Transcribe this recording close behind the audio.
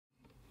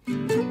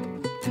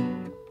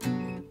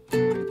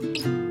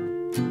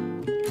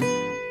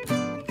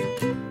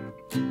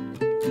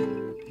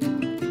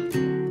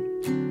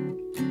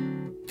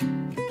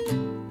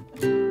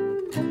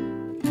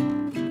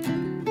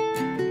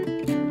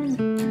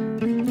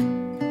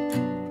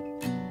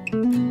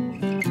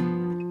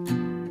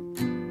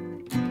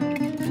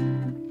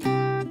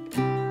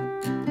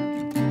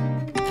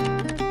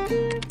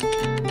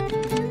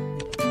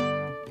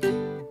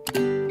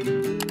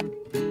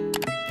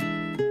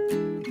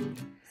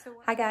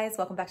Hi guys,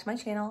 welcome back to my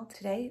channel.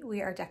 Today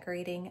we are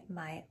decorating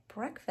my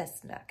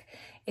breakfast nook.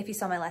 If you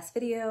saw my last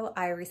video,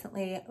 I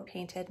recently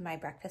painted my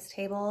breakfast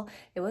table.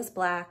 It was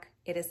black.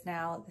 It is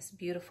now this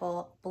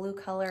beautiful blue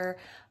color,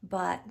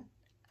 but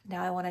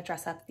now I want to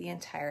dress up the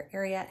entire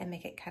area and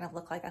make it kind of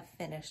look like a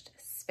finished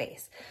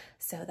space.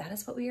 So that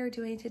is what we are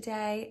doing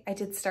today. I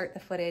did start the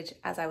footage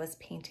as I was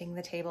painting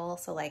the table.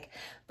 So like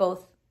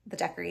both the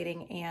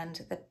decorating and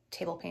the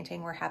table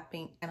painting were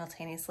happening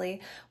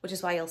simultaneously, which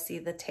is why you'll see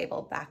the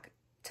table back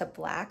to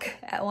black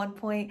at one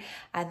point,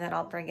 and then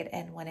I'll bring it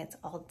in when it's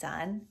all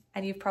done.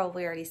 And you've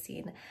probably already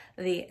seen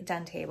the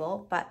done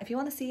table, but if you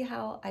want to see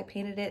how I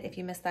painted it, if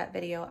you missed that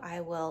video,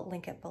 I will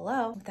link it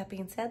below. With that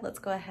being said, let's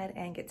go ahead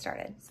and get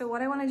started. So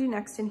what I want to do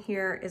next in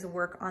here is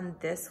work on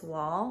this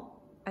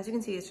wall. As you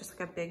can see, it's just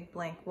like a big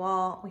blank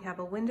wall. We have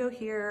a window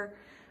here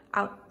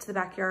out to the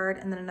backyard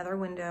and then another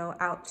window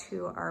out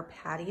to our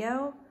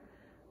patio,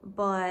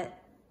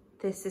 but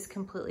this is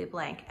completely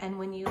blank. And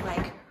when you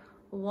like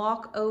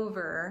walk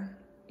over,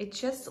 it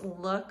just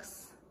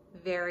looks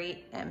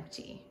very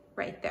empty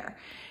right there.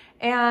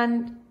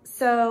 And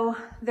so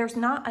there's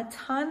not a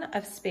ton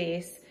of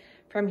space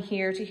from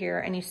here to here,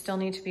 and you still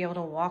need to be able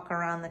to walk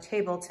around the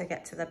table to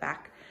get to the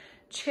back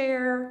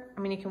chair. I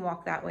mean, you can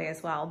walk that way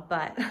as well,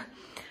 but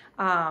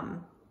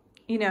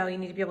you know, you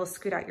need to be able to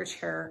scoot out your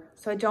chair.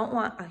 So I don't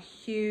want a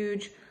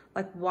huge,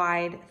 like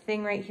wide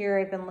thing right here.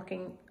 I've been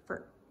looking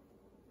for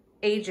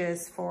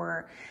ages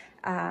for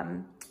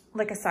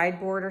like a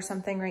sideboard or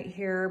something right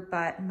here,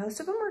 but most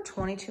of them are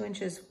 22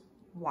 inches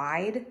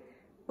wide,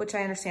 which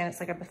I understand it's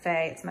like a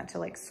buffet. It's meant to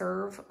like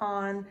serve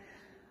on.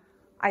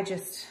 I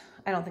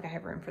don't think I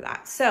have room for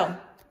that. So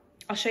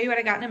I'll show you what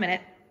I got in a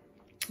minute,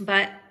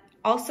 but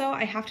also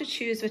I have to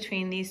choose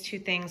between these two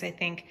things, I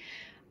think,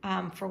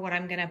 for what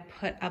I'm gonna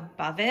put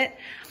above it.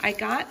 I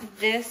got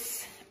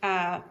this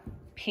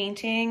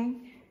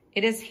painting.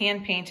 It is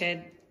hand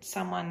painted.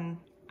 Someone,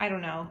 I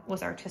don't know,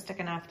 was artistic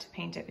enough to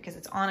paint it because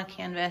it's on a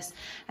canvas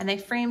and they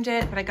framed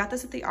it, but I got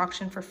this at the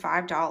auction for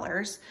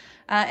 $5.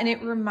 And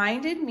it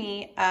reminded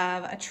me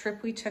of a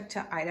trip we took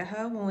to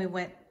Idaho when we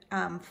went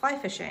fly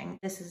fishing.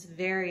 This is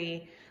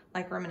very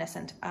like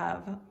reminiscent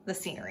of the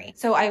scenery.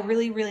 So I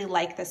really, really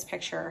like this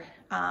picture.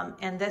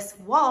 And this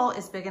wall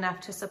is big enough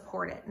to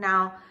support it.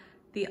 Now,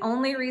 the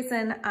only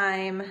reason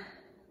I'm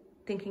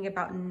thinking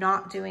about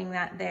not doing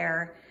that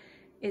there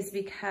is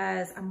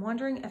because I'm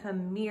wondering if a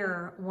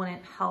mirror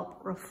wouldn't help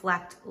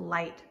reflect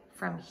light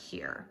from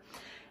here.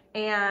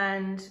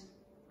 And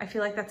I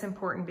feel like that's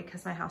important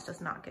because my house does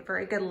not get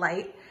very good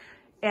light.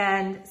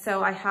 And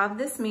so I have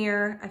this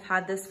mirror. I've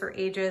had this for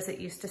ages. It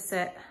used to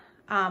sit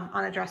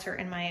on a dresser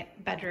in my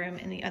bedroom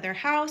in the other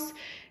house.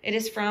 It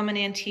is from an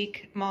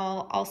antique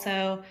mall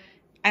also.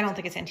 I don't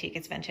think it's antique,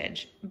 it's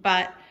vintage,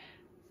 but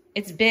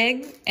it's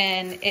big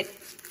and it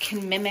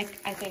can mimic,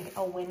 I think,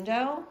 a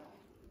window,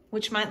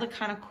 which might look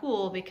kind of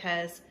cool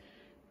because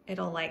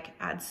it'll like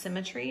add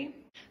symmetry.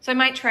 So I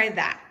might try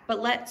that, but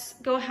let's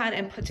go ahead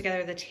and put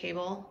together the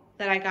table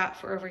that I got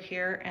for over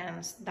here,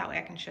 and that way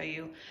I can show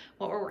you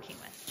what we're working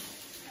with.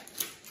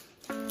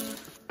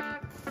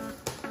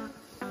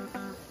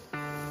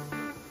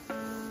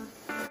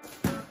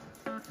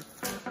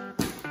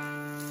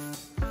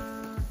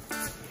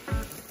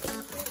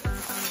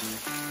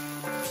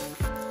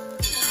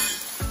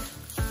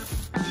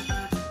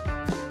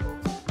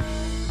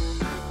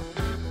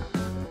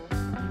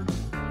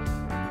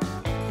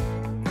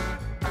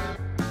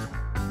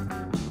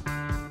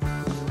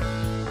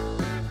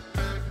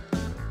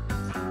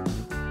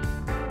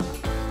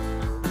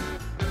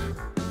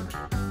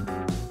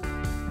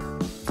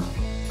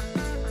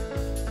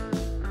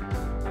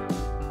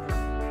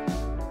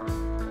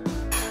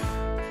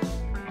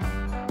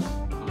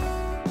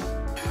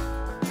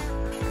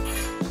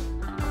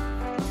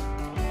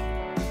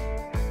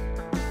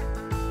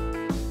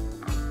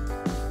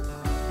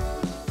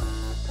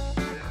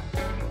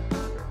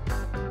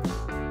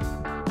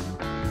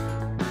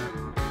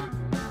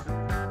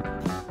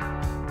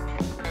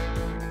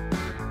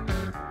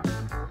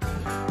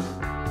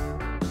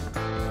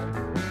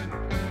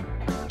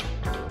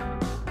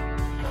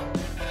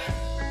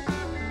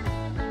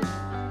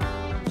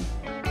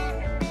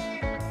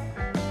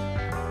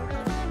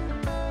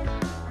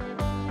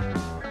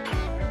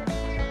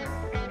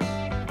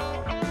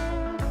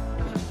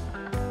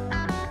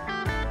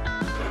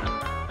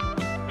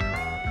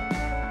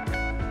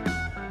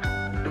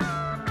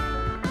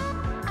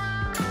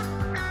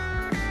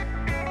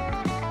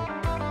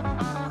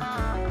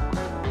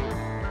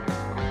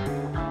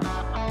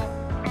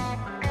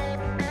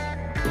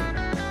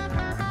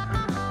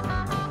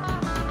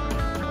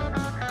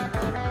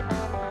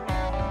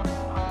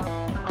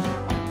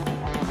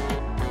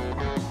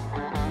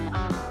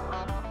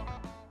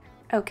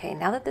 Okay,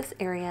 now that this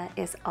area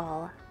is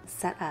all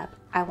set up,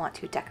 I want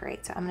to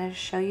decorate. So I'm going to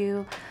show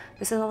you,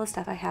 this is all the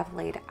stuff I have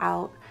laid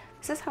out.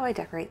 This is how I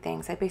decorate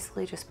things. I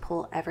basically just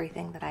pull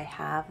everything that I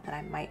have that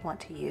I might want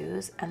to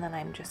use, and then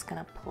I'm just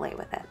going to play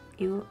with it.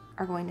 You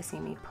are going to see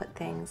me put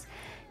things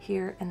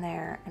here and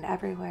there and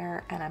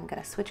everywhere, and I'm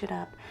going to switch it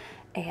up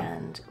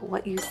and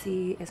what you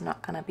see is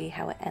not going to be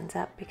how it ends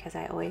up because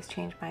I always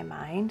change my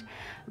mind,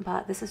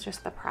 but this is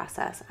just the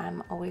process.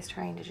 I'm always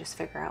trying to just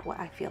figure out what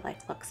I feel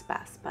like looks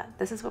best, but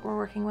this is what we're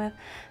working with.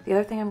 The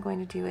other thing I'm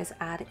going to do is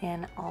add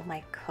in all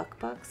my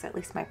cookbooks, at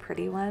least my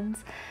pretty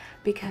ones,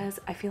 because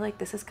I feel like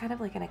this is kind of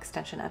like an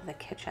extension of the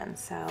kitchen.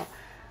 So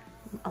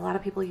a lot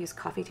of people use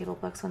coffee table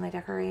books when they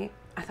decorate.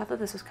 I thought that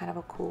this was kind of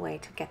a cool way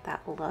to get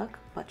that look,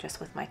 but just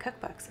with my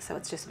cookbooks. So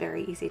it's just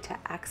very easy to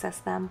access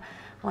them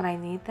when I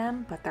need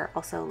them, but they're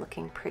also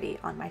looking pretty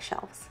on my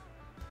shelves.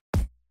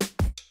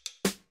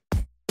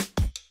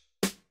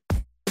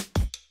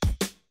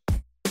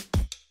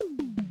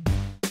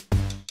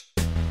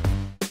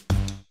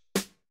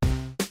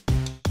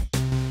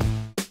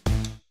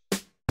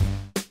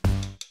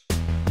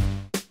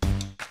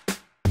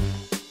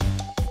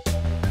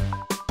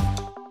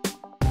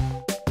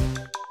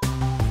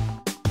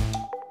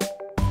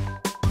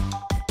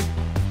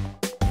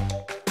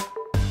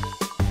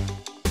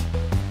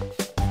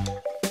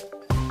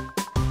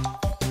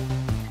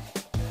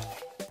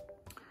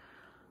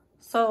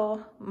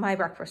 So my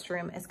breakfast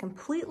room is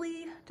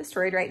completely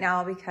destroyed right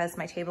now because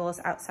my table is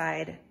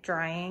outside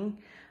drying.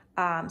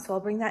 So I'll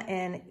bring that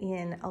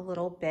in a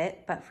little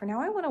bit, but for now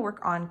I want to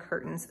work on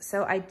curtains.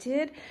 So I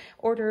did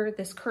order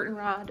this curtain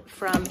rod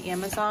from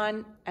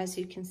Amazon. As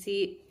you can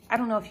see, I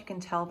don't know if you can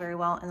tell very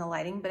well in the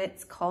lighting, but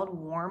it's called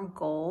Warm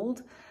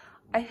Gold.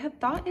 I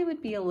had thought it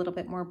would be a little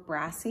bit more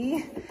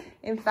brassy.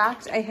 In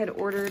fact, I had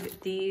ordered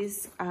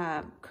these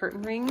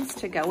curtain rings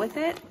to go with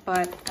it,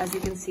 but as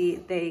you can see,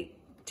 they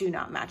do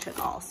not match at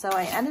all. So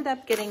I ended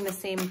up getting the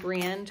same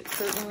brand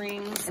curtain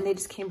rings, and they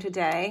just came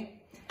today,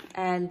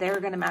 and they're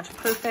gonna match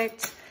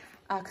perfect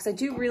because I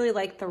do really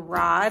like the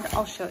rod.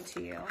 I'll show it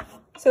to you.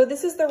 So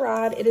this is the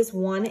rod. It is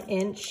 1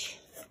 inch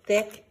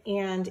thick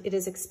and it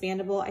is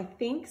expandable. I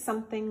think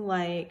something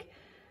like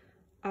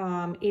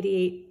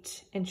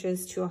 88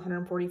 inches to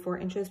 144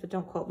 inches, but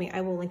don't quote me.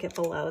 I will link it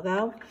below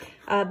though.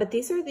 But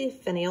these are the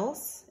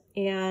finials,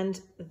 and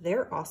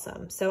they're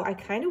awesome. So I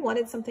kind of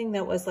wanted something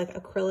that was like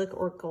acrylic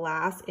or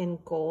glass in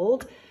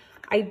gold.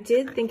 I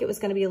did think it was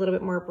going to be a little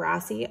bit more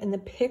brassy. In the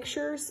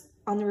pictures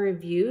on the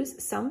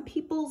reviews, some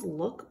people's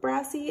look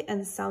brassy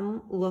and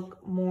some look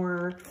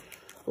more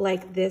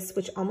like this,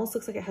 which almost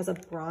looks like it has a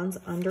bronze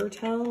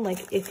undertone.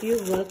 Like if you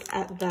look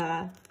at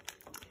the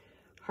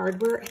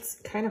hardware, it's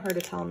kind of hard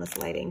to tell in this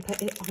lighting,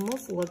 but it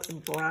almost looks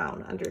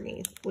brown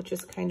underneath, which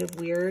is kind of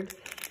weird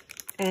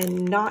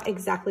and not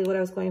exactly what I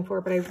was going for,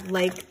 but I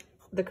like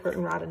the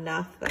curtain rod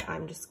enough that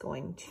I'm just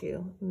going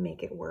to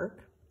make it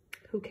work.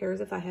 Who cares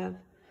if I have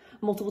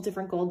multiple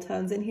different gold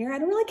tones in here? I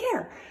don't really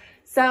care.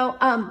 So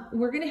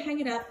we're gonna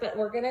hang it up, but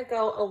we're gonna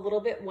go a little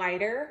bit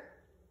wider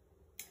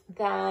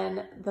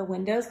than the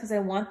windows because I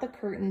want the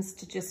curtains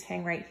to just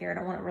hang right here. I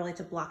don't want it really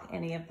to block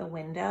any of the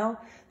window.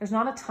 There's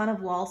not a ton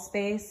of wall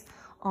space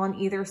on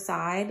either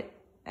side,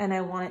 and I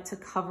want it to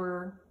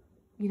cover,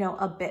 you know,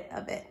 a bit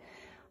of it.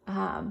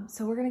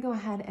 So we're gonna go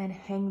ahead and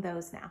hang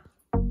those now.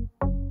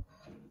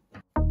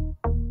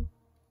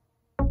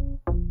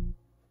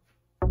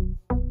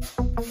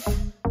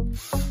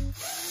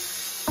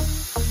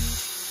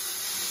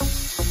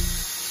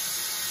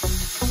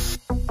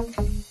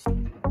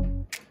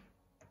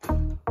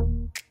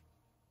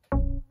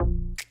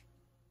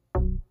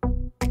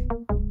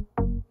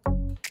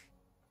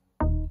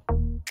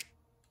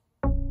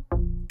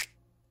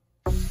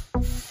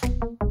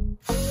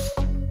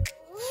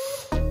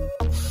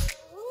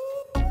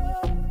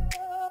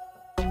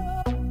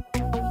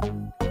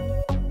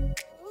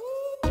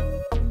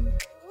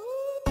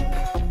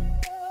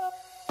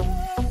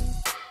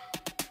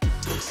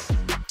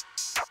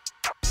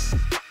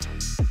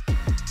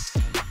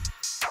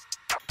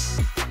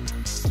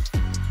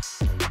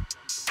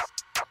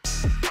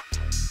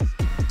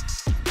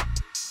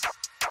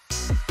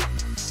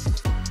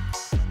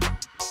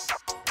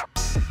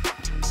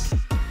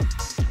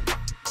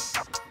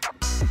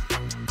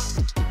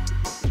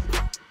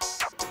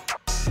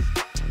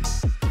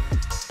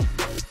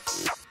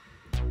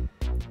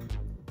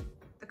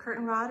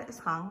 Curtain rod is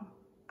hung.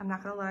 I'm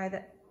not gonna lie,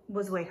 that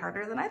was way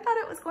harder than I thought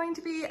it was going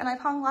to be, and I've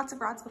hung lots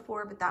of rods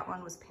before, but that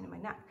one was a pain in my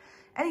neck.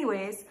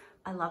 Anyways,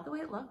 I love the way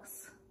it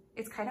looks.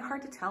 It's kind of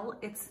hard to tell.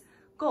 It's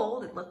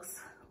gold. It looks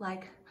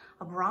like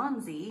a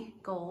bronzy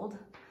gold,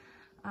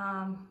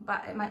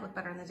 but it might look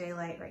better in the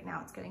daylight. Right now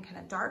it's getting kind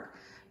of dark.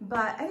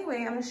 But anyway,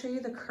 I'm gonna show you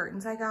the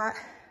curtains I got.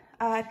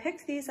 I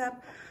picked these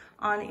up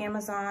on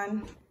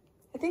Amazon.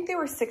 I think they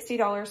were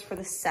 $60 for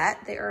the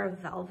set. They are a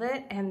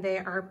velvet and they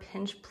are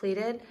pinch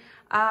pleated.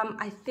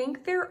 I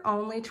think they're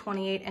only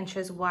 28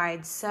 inches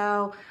wide.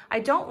 So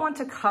I don't want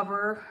to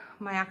cover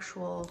my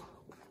actual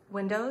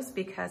windows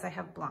because I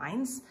have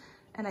blinds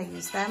and I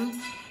use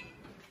them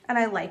and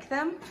I like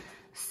them.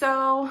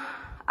 So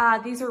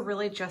these are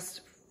really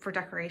just for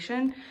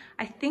decoration.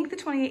 I think the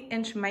 28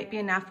 inch might be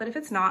enough, but if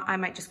it's not, I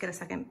might just get a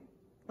second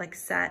like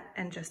set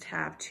and just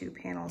have 2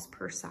 panels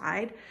per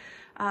side.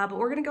 But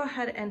we're gonna go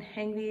ahead and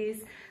hang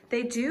these.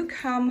 They do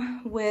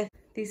come with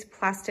these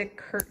plastic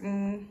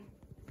curtain,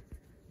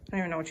 I don't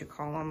even know what you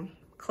call them,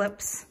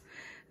 clips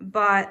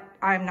but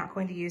I'm not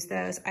going to use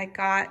those. I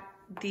got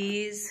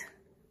these,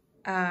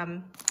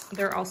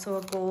 they're also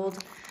a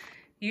gold.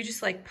 You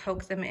just like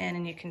poke them in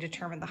and you can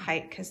determine the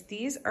height, because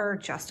these are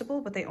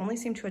adjustable, but they only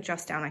seem to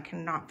adjust down. I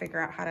cannot figure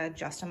out how to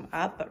adjust them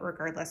up, but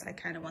regardless, I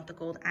kind of want the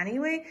gold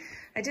anyway.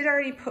 I did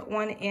already put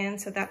one in,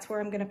 so that's where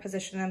I'm gonna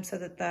position them so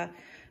that the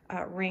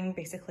ring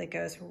basically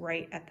goes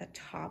right at the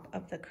top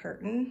of the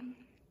curtain,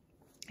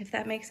 if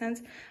that makes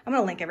sense. I'm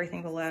gonna link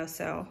everything below,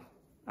 so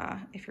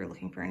if you're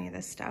looking for any of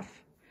this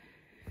stuff,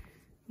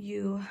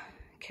 you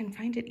can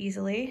find it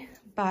easily,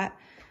 but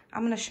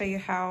I'm gonna show you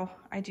how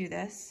I do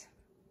this.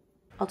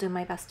 I'll do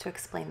my best to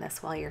explain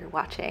this while you're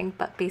watching,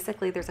 but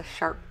basically there's a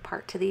sharp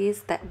part to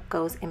these that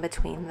goes in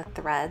between the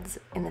threads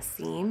in the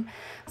seam.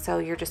 So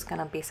you're just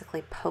gonna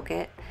basically poke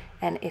it,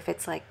 and if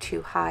it's like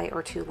too high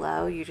or too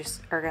low, you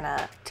just are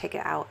gonna take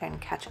it out and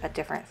catch a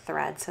different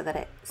thread so that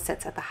it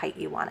sits at the height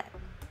you want it.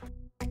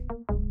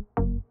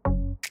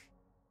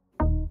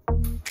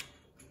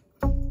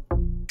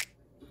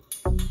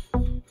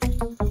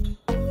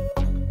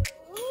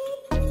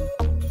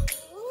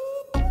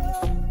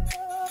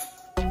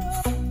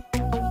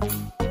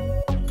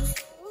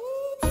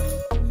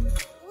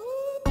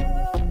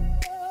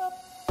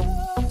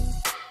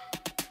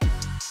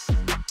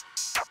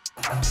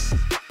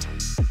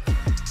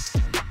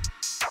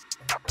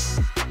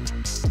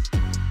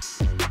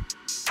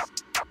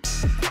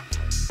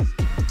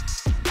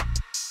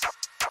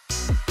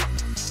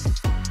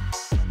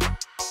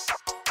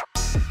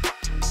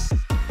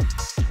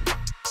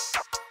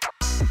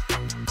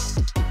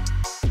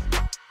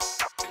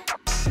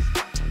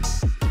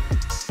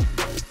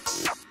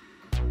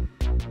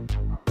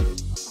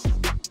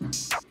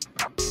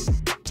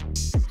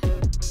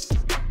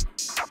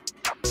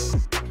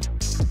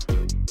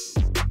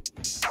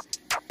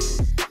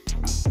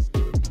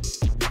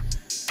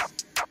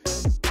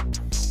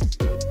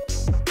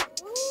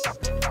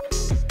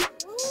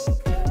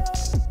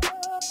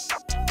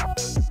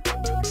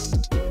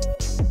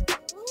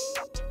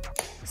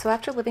 So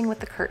after living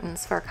with the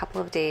curtains for a couple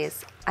of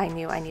days, I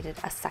knew I needed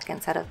a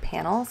second set of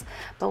panels,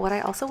 but what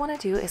I also want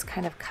to do is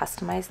kind of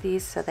customize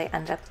these so they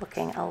end up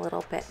looking a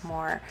little bit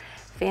more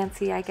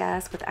fancy, I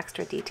guess, with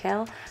extra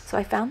detail. So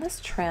I found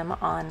this trim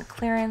on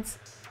clearance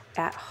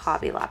at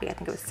Hobby Lobby. I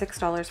think it was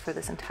 $6 for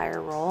this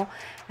entire roll,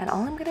 and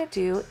all I'm going to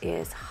do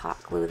is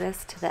hot glue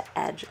this to the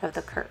edge of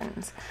the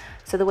curtains.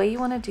 So the way you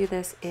want to do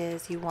this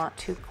is you want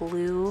to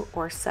glue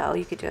or sew,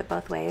 you could do it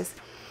both ways,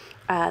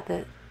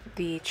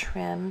 the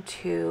trim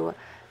to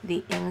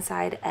the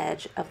inside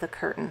edge of the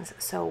curtains.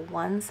 So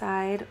one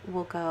side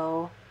will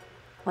go,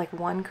 like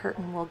one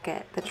curtain will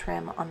get the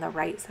trim on the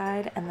right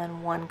side, and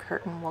then one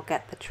curtain will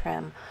get the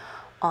trim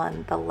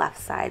on the left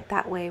side.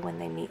 That way when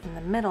they meet in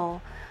the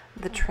middle,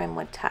 the trim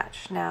would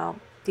touch. Now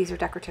these are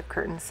decorative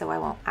curtains, so I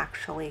won't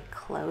actually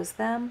close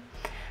them,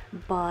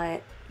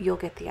 but you'll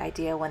get the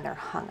idea when they're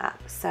hung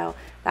up. So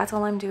that's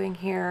all I'm doing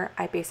here.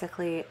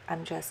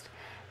 I'm just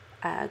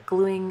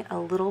gluing a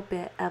little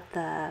bit of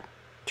the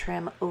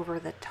trim over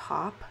the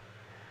top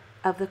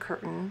of the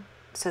curtain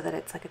so that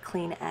it's like a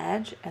clean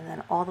edge, and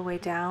then all the way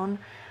down,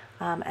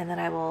 and then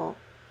I will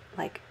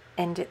like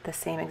end it the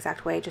same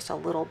exact way, just a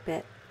little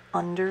bit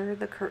under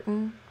the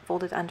curtain,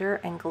 folded under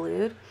and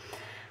glued.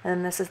 And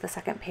then this is the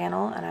second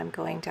panel, and I'm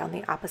going down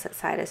the opposite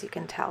side, as you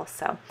can tell.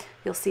 So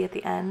you'll see at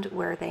the end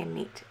where they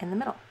meet in the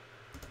middle.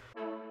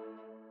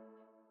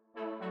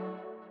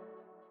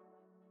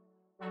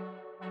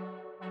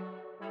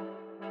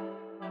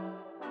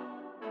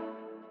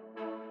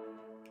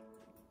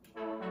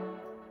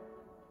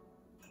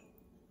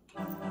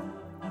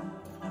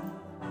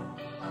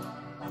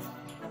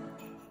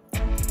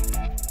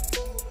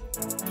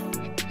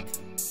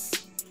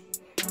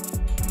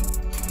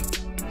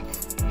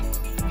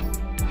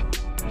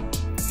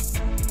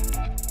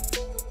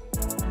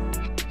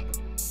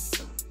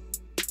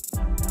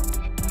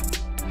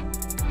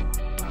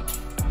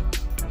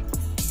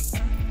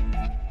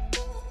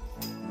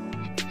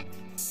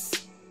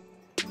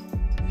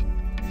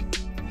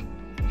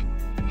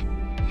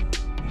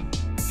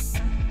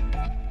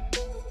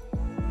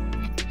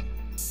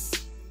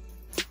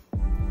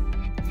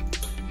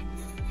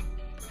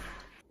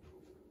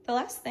 The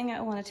last thing I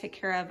want to take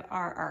care of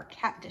are our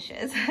cat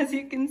dishes. As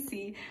you can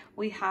see,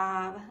 we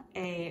have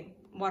a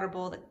water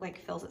bowl that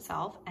like fills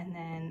itself, and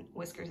then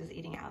Whiskers is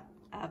eating out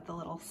of the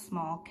little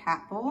small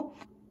cat bowl.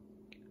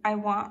 I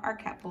want our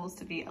cat bowls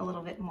to be a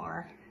little bit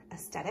more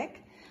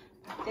aesthetic.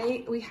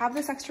 We have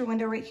this extra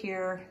window right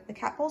here. The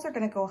cat bowls are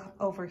going to go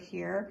over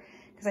here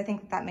because I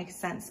think that makes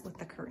sense with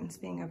the curtains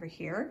being over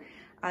here.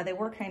 They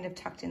were kind of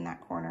tucked in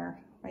that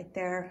corner right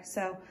there.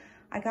 So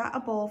I got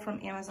a bowl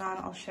from Amazon.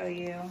 I'll show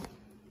you.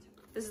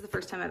 This is the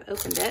first time I've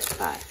opened it,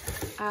 but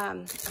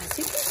as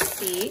you can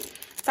see,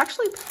 it's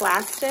actually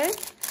plastic,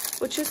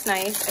 which is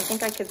nice. I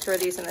think I could throw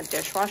these in the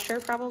dishwasher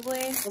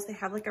probably. They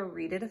have like a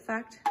reeded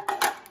effect,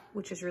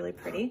 which is really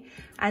pretty.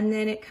 And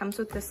then it comes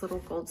with this little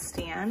gold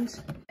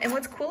stand. And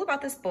what's cool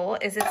about this bowl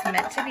is it's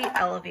meant to be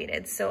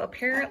elevated. So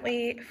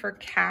apparently for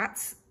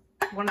cats,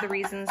 One of the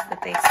reasons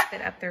that they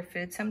spit up their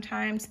food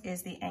sometimes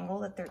is the angle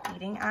that they're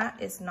eating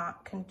at is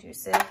not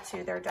conducive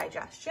to their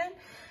digestion.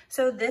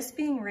 So this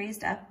being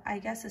raised up, I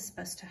guess, is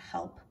supposed to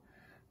help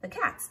the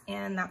cats.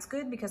 And that's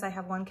good because I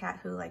have one cat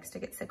who likes to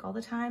get sick all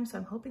the time. So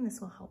I'm hoping this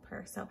will help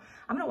her. So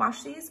I'm gonna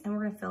wash these and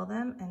we're gonna fill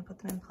them and put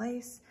them in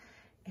place.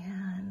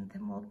 And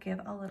then we'll give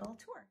a little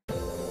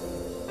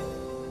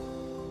tour.